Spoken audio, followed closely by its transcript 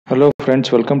Hello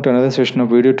friends, welcome to another session of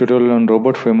video tutorial on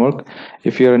robot framework.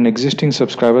 If you are an existing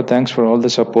subscriber, thanks for all the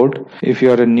support. If you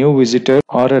are a new visitor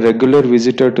or a regular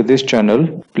visitor to this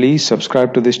channel, please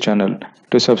subscribe to this channel.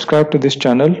 To subscribe to this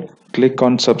channel, click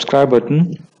on subscribe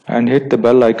button and hit the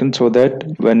bell icon so that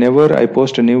whenever I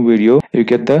post a new video, you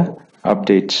get the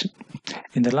updates.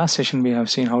 In the last session, we have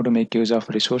seen how to make use of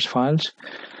resource files.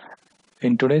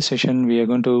 In today's session, we are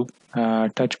going to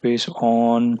touch base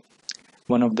on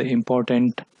one of the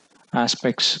important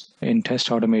aspects in test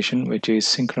automation, which is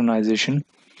synchronization.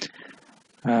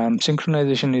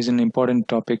 Synchronization is an important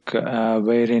topic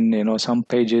wherein some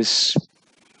pages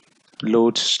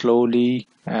load slowly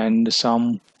and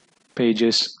some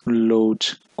pages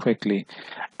loads quickly.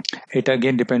 It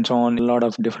again depends on a lot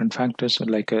of different factors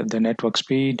like the network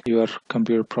speed, your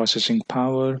computer processing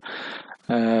power,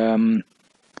 and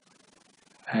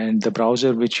the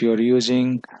browser which you are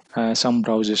using. Some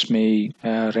browsers may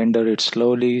render it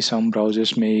slowly, some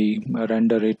browsers may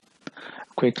render it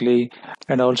quickly,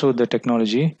 and also the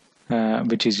technology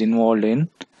which is involved in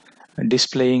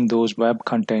displaying those web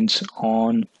contents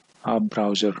on a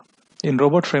browser. In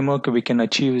robot framework, we can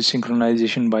achieve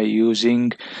synchronization by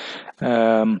using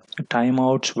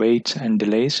timeouts, waits, and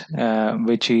delays,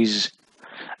 which is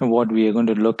what we are going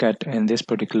to look at in this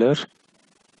particular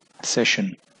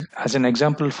session. As an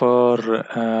example for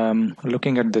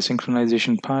looking at the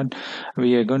synchronization part,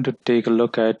 we are going to take a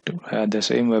look at the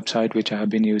same website which I have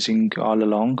been using all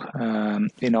along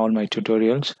in all my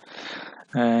tutorials.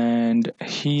 And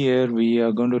here we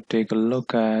are going to take a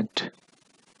look at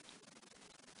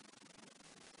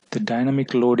the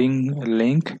dynamic loading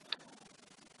link.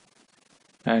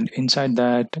 And inside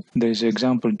that, there is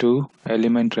example 2,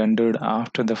 element rendered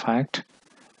after the fact.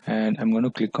 And I'm going to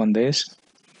click on this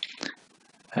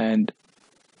and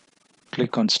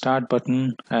click on start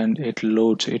button, and it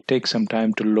loads. It takes some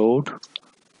time to load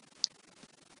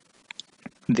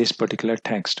this particular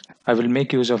text. I will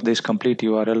make use of this complete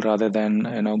URL rather than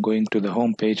going to the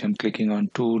home page and clicking on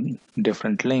two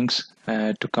different links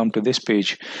to come to this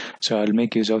page. So I'll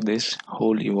make use of this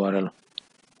whole URL.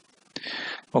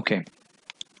 Okay,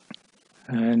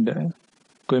 and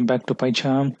going back to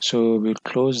PyCharm, so we'll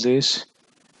close this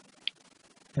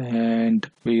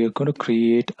and we are going to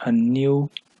create a new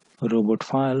robot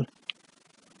file.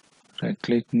 Right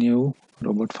click, new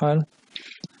robot file.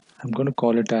 I'm going to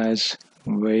call it as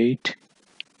wait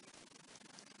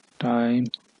time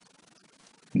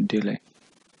delay.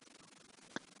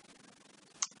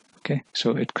 Okay,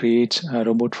 so it creates a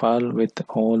robot file with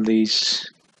all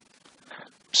these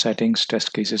settings,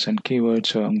 test cases, and keywords.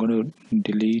 So I'm going to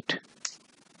delete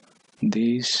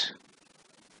these.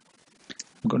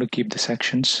 I'm going to keep the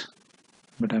sections,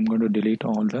 but I'm going to delete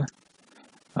all the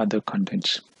other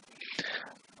contents.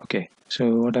 Okay,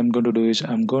 so what I'm going to do is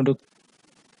I'm going to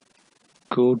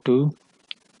go to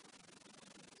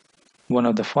one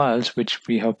of the files which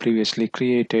we have previously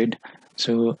created.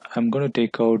 So I'm going to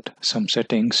take out some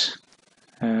settings,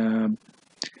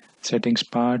 settings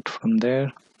part from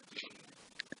there,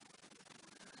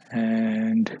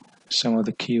 and some of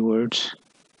the keywords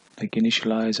like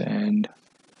initialize and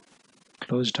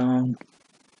close down.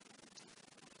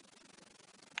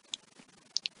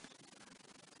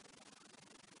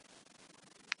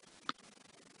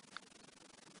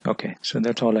 Okay, so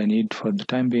that's all I need for the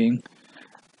time being.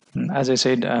 As I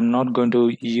said, I'm not going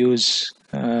to use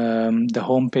the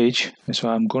home page, so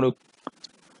I'm going to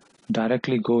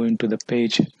directly go into the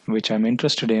page which I'm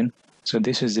interested in. So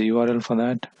this is the URL for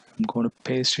that. I'm going to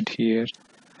paste it here.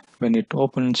 When it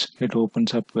opens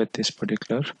up with this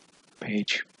particular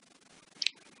page.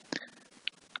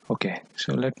 Okay,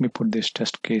 so let me put this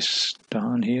test case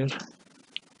down here.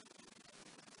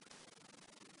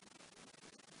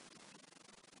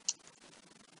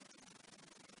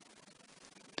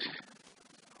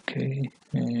 Okay,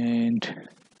 and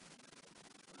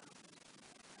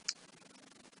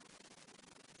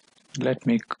let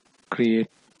me create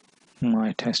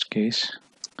my test case.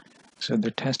 So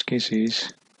the test case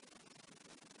is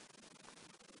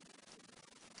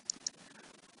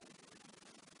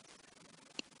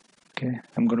okay,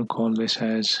 I'm going to call this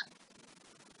as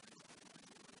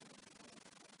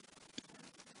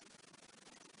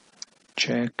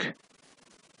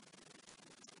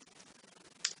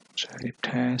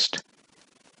test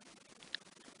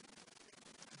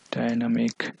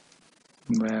dynamic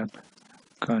web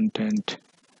content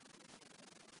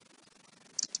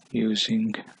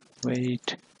using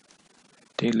wait,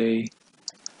 delay,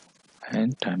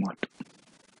 and timeout.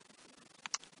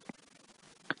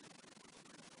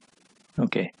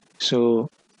 Okay, so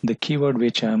the keyword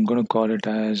which I'm going to call it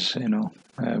as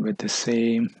with the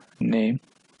same name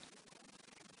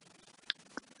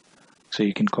So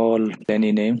you can call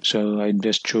any name. So I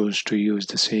just chose to use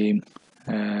the same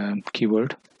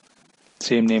keyword,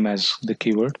 same name as the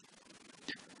keyword.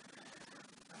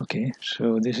 Okay,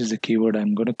 so this is the keyword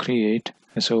I'm going to create.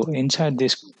 So inside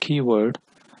this keyword,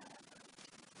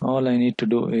 all I need to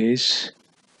do is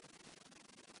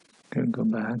go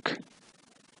back.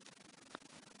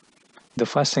 The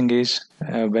first thing is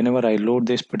whenever I load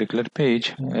this particular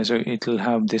page, so it will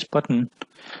have this button.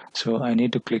 So I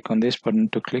need to click on this button.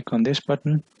 To click on this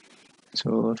button,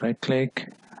 so right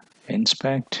click,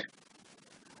 inspect,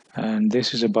 and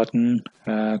this is a button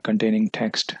containing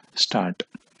text start.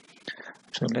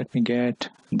 So let me get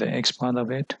the XPath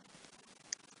of it,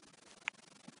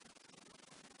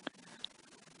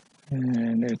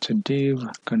 and it's a div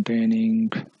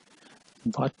containing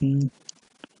button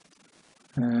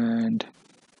and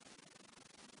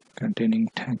containing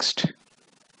text.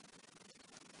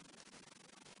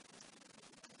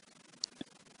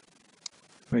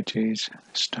 Which is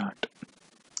start.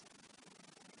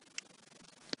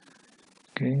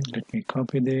 Okay, let me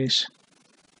copy this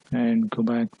and go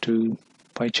back to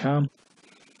PyCharm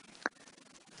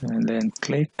and then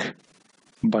click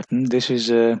button. This is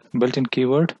a built-in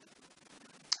keyword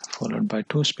followed by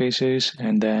 2 spaces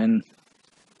and then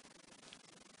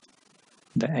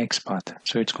the XPath.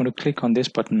 So it's going to click on this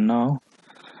button now,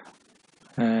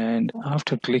 and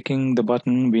after clicking the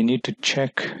button we need to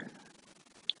check.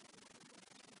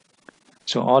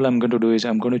 So all I'm going to do is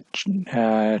I'm going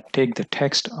to take the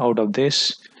text out of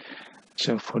this.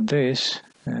 So for this,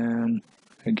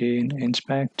 again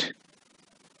inspect.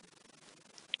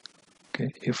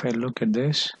 Okay, if I look at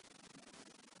this,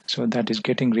 so that is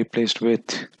getting replaced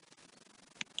with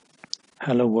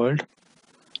hello world,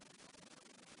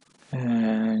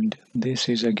 and this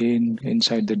is again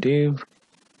inside the div,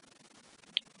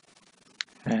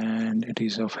 and it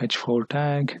is of h4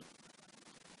 tag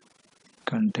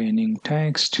containing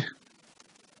text,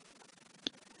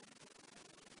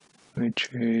 which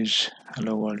is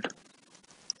hello world.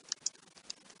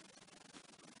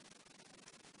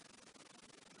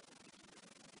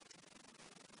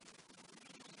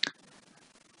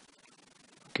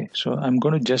 Okay, so I'm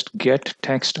going to just get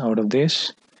text out of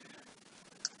this.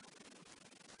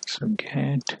 So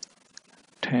get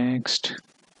text,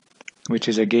 which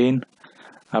is again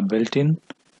a built-in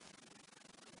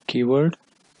keyword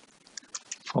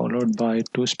followed by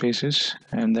 2 spaces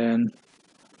and then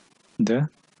the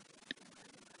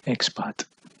XPath.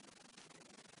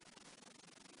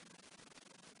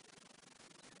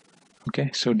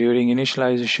 Okay, so during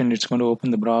initialization it's going to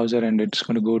open the browser and it's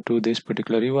going to go to this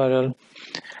particular URL,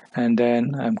 and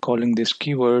then I'm calling this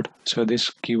keyword. So this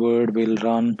keyword will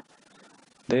run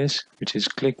this, which is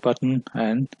click button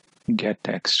and get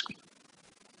text.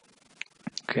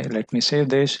 Okay, let me save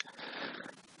this.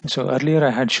 So earlier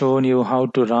I had shown you how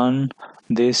to run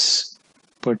this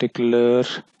particular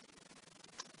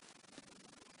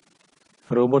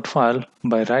robot file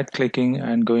by right clicking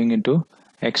and going into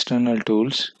external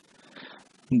tools.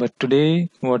 But today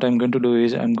what I'm going to do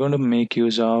is I'm going to make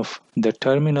use of the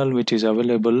terminal which is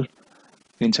available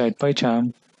inside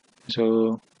PyCharm.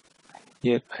 So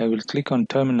here I will click on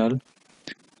terminal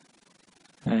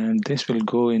and this will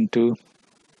go into,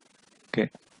 okay,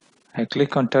 I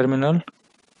click on terminal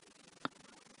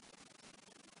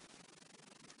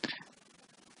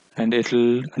and it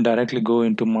will directly go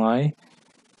into my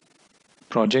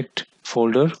project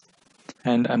folder,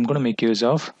 and I'm going to make use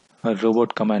of a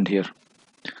robot command here.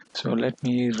 So let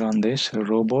me run this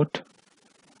robot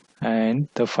and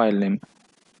the file name.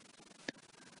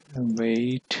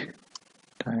 Wait,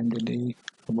 kindly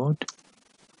robot.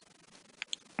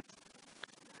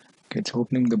 Okay, it's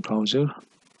opening the browser,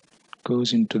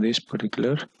 goes into this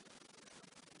particular.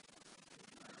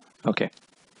 Okay,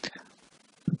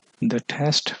 the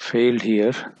test failed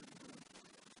here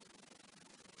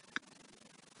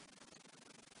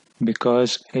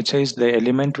because it says the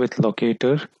element with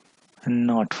locator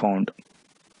not found.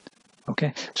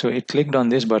 Okay, so it clicked on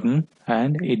this button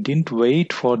and it didn't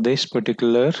wait for this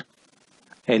particular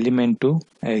element to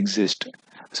exist.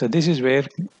 So this is where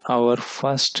our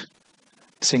first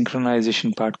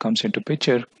synchronization part comes into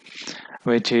picture,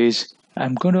 which is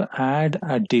I'm going to add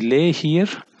a delay here.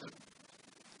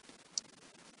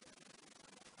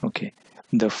 Okay,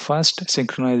 the first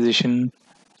synchronization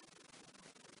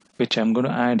which I'm going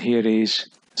to add here is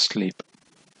sleep.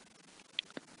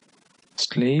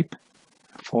 Sleep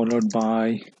followed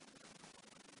by,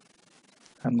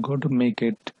 I'm going to make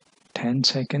it 10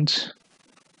 seconds.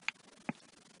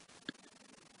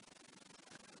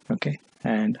 Okay,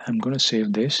 and I'm going to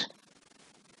save this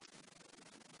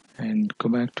and go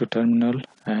back to terminal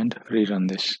and rerun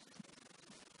this.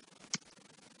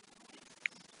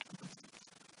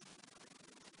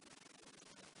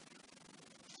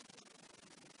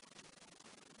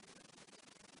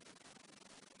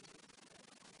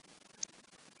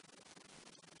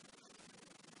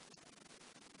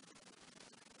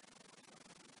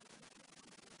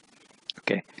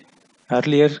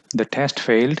 Earlier the test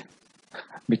failed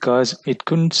because it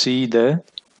couldn't see the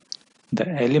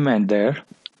element there,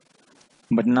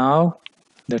 but now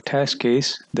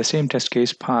the same test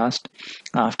case passed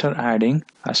after adding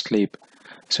a sleep.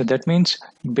 So that means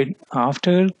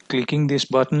after clicking this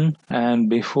button and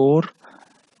before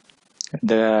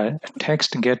the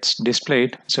text gets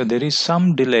displayed, so there is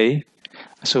some delay,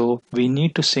 so we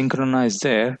need to synchronize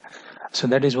there. So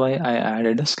that is why I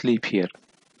added a sleep here.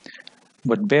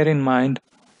 But bear in mind,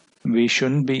 we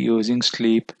shouldn't be using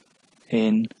sleep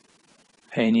in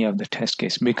any of the test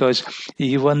case, because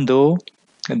even though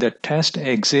the test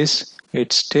exists,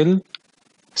 it still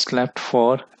slept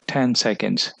for 10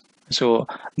 seconds. So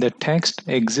the text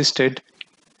existed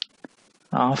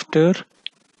after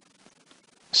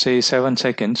say 7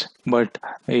 seconds, but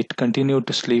it continued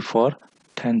to sleep for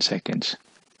 10 seconds.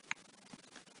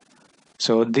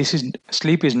 So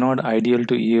sleep is not ideal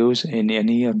to use in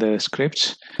any of the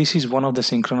scripts. This is one of the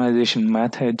synchronization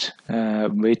methods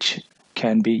which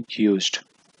can be used.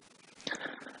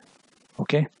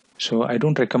 Okay, so I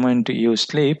don't recommend to use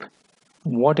sleep.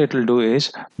 What it will do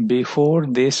is, before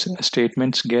this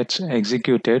statement gets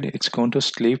executed, it's going to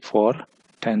sleep for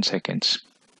 10 seconds.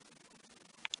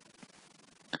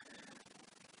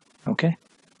 Okay,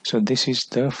 so this is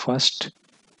the first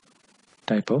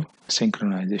type of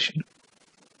synchronization.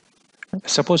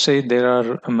 Suppose say there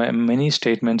are many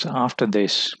statements after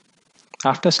this.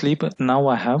 After sleep, now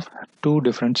I have two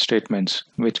different statements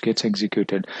which gets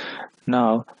executed.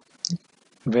 Now,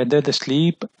 whether the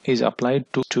sleep is applied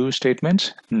to two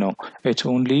statements? No, it's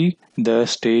only the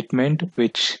statement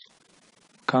which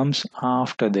comes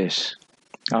after this,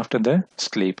 after the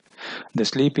sleep. The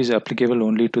sleep is applicable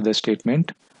only to the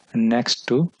statement next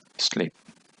to sleep.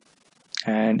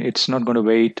 And it's not going to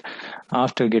wait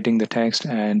after getting the text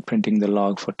and printing the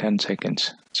log for 10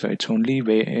 seconds. So it's only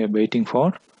waiting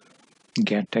for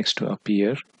get text to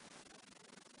appear.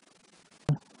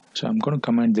 So I'm going to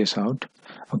comment this out.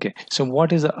 Okay, so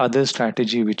what is the other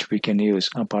strategy which we can use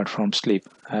apart from sleep?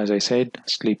 As I said,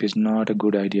 sleep is not a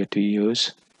good idea to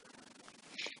use.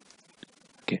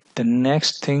 Okay, the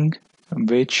next thing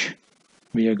which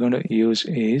we are going to use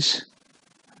is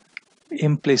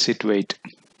implicit wait.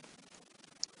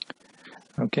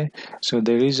 Okay, so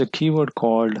there is a keyword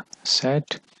called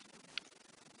set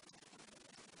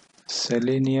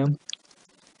Selenium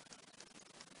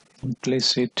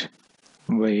implicit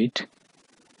wait,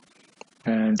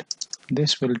 and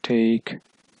this will take,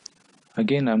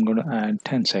 again I'm going to add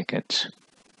 10 seconds.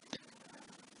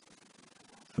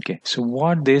 Okay, so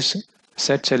what this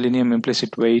set Selenium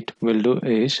implicit wait will do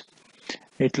is,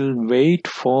 it will wait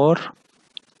for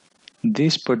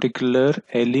this particular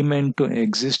element to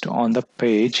exist on the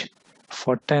page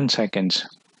for 10 seconds.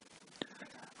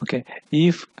 Okay,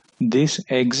 if this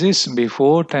exists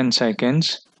before 10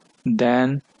 seconds,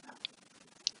 then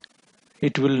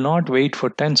it will not wait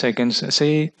for 10 seconds.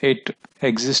 Say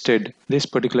this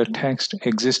particular text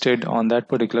existed on that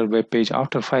particular web page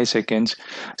after 5 seconds.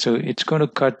 So it's going to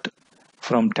cut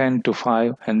from 10 to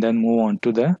 5 and then move on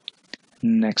to the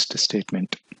next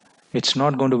statement. It's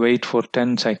not going to wait for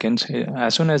 10 seconds.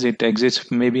 As soon as it exits,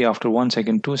 maybe after 1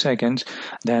 second, 2 seconds,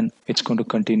 then it's going to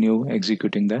continue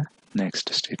executing the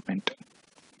next statement.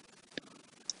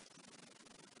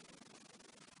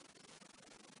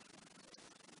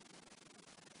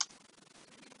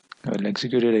 I will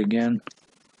execute it again.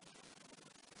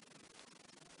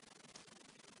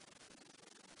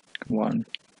 1.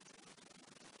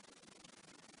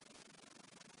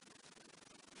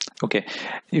 Okay,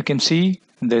 you can see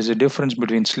there's a difference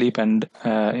between sleep and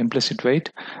implicit wait.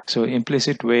 So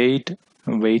implicit wait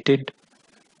waited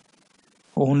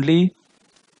only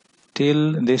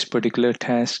till this particular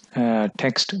text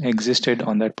existed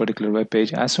on that particular web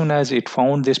page. As soon as it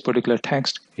found this particular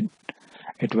text,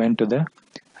 it went to the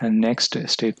next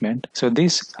statement. So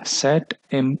this set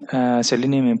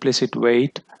Selenium implicit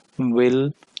wait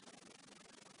will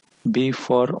be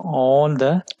for all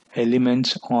the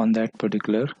elements on that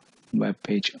particular web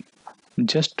page.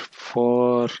 Just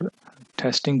for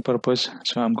testing purpose,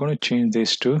 so I'm going to change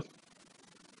this to,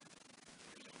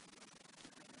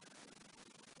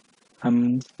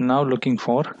 I'm now looking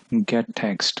for get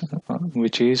text,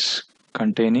 which is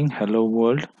containing hello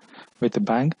world with a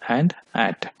bang and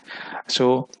at.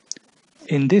 So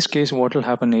in this case, what will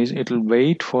happen is, it will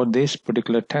wait for this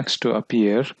particular text to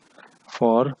appear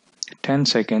for 10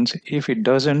 seconds. If it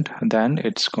doesn't, then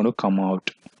it's going to come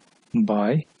out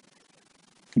by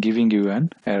giving you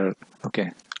an error.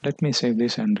 Okay, let me save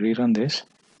this and rerun this.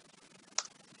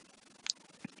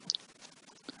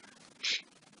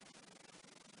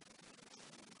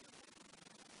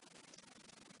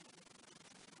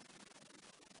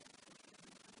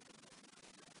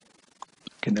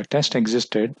 Okay, the test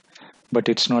existed, but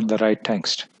it's not the right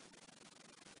text,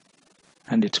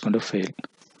 and it's going to fail.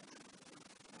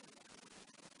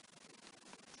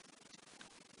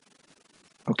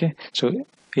 Okay, so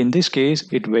in this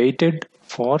case, it waited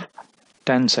for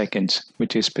 10 seconds,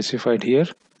 which is specified here,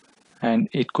 and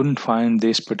it couldn't find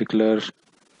this particular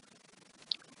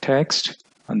text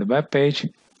on the web page.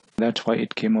 That's why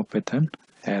it came up with an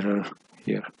error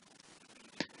here.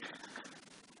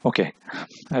 Okay,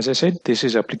 as I said, this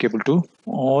is applicable to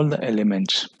all the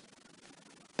elements.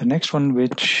 The next one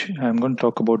which I'm going to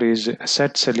talk about is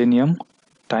set Selenium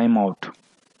timeout.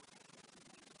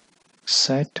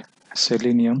 Set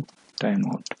Selenium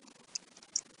timeout.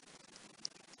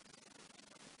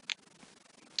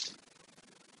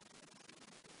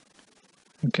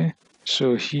 Okay,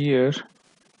 so here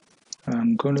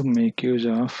I'm going to make use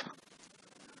of,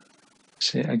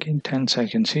 say again, 10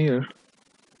 seconds here,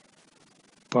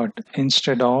 but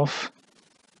instead of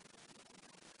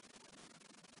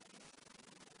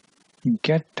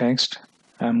get text,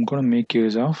 I'm going to make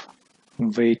use of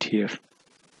wait here.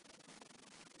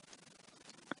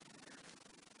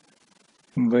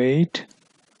 Wait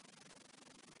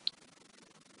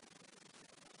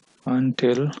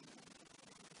until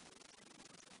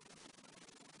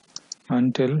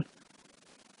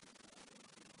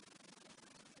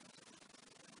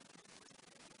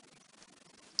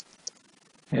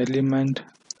element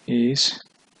is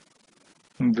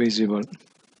visible.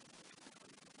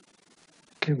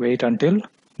 Okay, wait until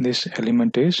this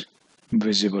element is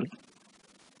visible.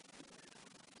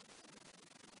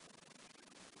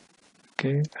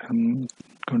 Okay, I'm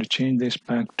going to change this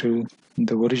back to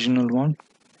the original one,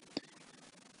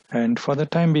 and for the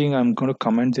time being I'm going to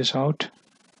comment this out,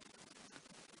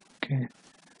 okay,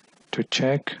 to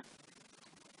check.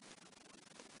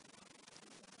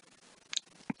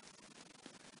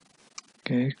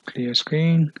 Okay, clear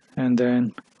screen and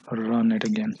then run it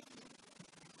again.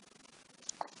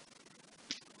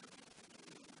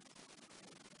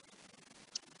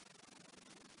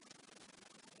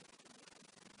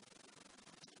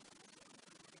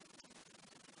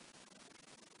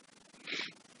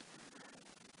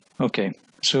 Okay,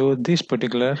 so this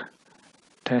particular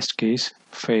test case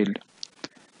failed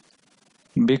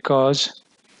because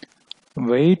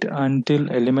wait until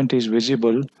element is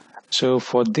visible. So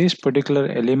for this particular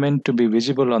element to be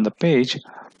visible on the page,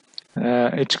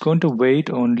 it's going to wait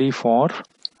only for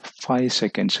 5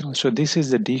 seconds. So this is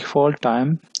the default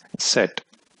time set.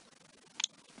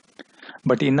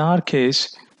 But in our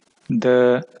case,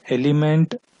 the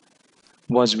element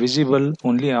was visible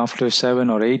only after 7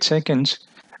 or 8 seconds.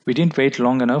 We didn't wait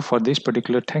long enough for this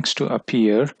particular text to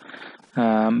appear,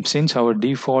 since our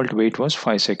default wait was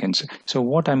 5 seconds. So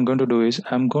what I'm going to do is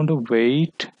I'm going to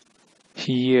wait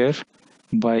here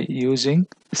by using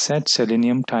set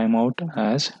Selenium timeout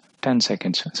as 10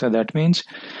 seconds. So that means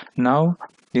now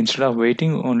instead of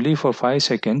waiting only for 5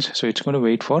 seconds, so it's going to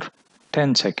wait for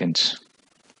 10 seconds.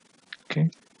 Okay,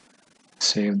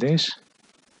 save this.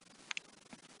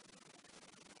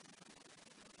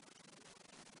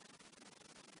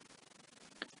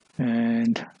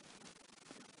 And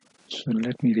so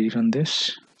let me rerun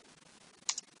this.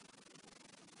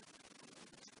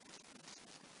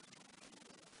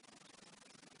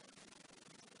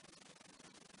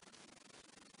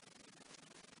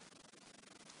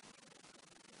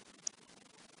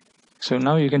 So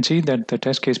now you can see that the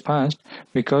test case passed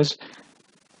because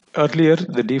earlier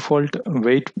the default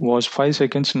wait was 5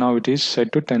 seconds, now it is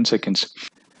set to 10 seconds.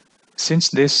 Since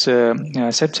this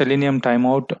set Selenium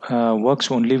timeout works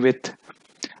only with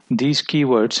these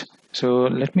keywords, so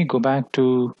let me go back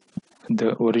to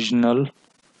the original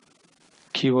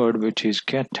keyword, which is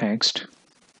get text.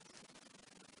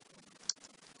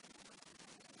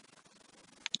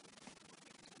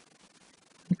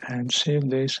 And save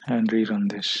this and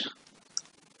rerun this.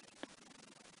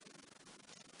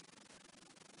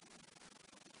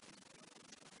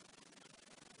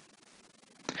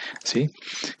 See,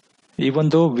 even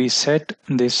though we set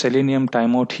this Selenium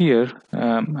timeout here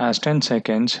as 10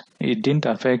 seconds, it didn't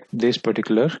affect this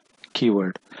particular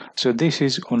keyword. So this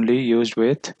is only used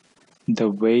with the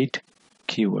wait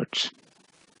keywords.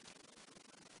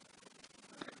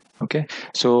 Okay,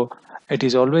 so it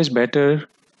is always better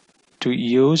to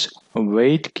use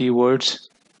wait keywords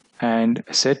and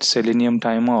set Selenium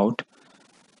timeout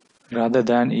rather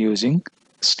than using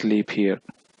sleep here.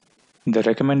 The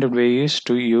recommended way is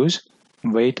to use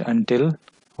wait until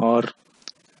or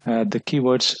the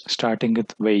keywords starting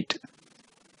with wait.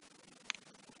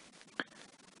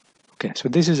 Okay, so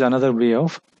this is another way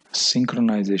of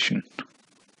synchronization.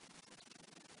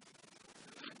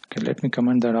 Okay, let me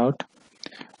comment that out.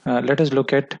 Let us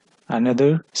look at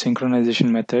another synchronization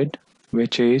method,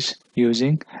 which is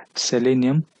using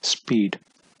Selenium speed.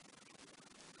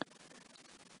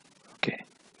 Okay,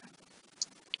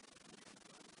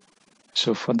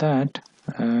 so for that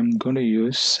I'm going to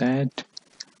use set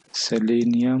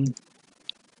Selenium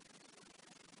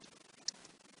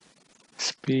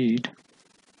speed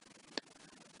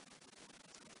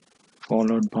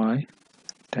followed by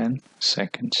 10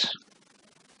 seconds.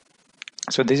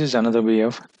 So this is another way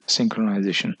of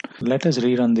synchronization. Let us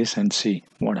rerun this and see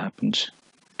what happens.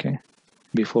 Okay,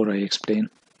 before I explain.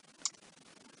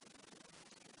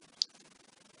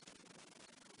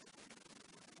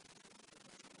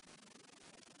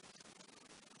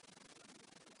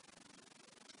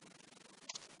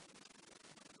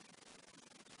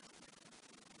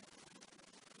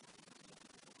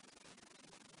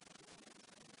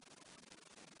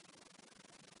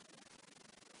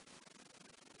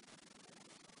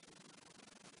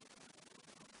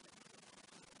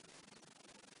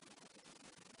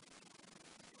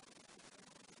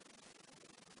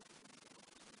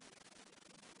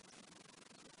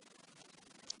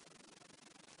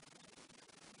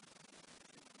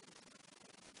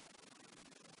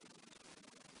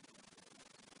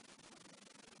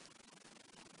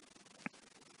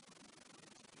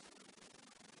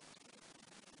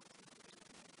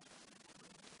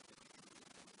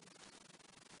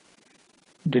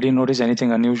 Did you notice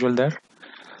anything unusual there?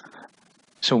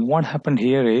 So what happened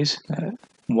here is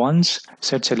once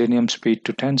set Selenium speed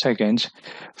to 10 seconds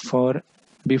for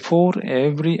before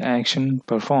every action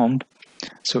performed,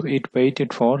 so it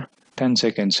waited for 10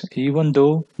 seconds even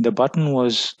though the button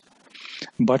was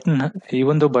the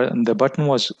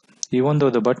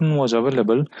button was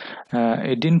available.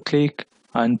 It didn't click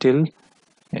until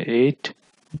it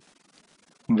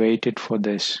waited for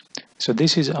this. So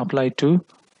this is applied to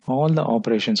all the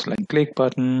operations like click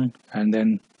button and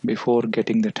then before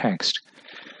getting the text.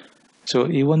 So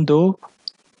even though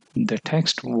the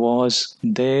text was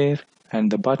there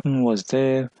and the button was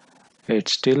there, it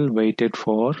still waited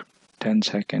for 10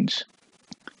 seconds.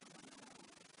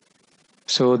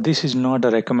 So this is not a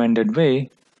recommended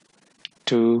way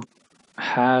to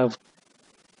have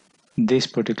this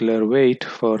particular wait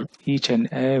for each and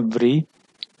every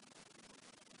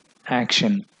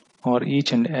action or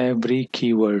each and every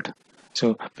keyword.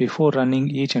 So before running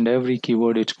each and every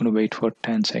keyword, it's going to wait for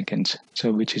 10 seconds.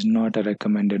 So which is not a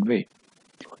recommended way.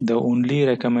 The only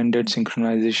recommended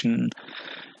synchronization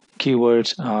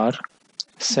keywords are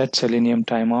set Selenium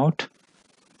timeout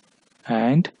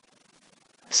and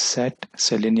set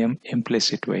Selenium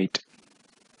implicit wait.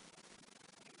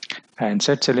 And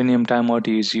set Selenium timeout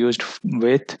is used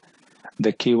with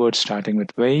the keyword starting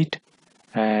with wait,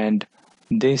 and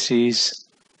this is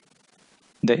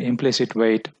the implicit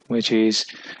wait, which is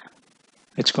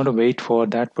it's going to wait for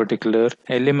that particular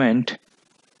element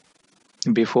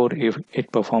before if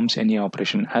it performs any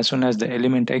operation. As soon as the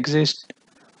element exists,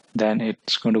 then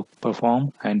it's going to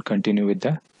perform and continue with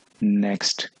the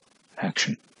next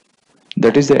action.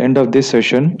 That is the end of this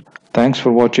session. Thanks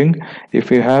for watching.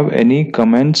 If you have any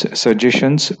comments,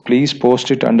 suggestions, please post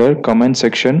it under comment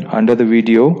section under the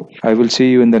video. I will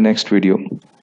see you in the next video.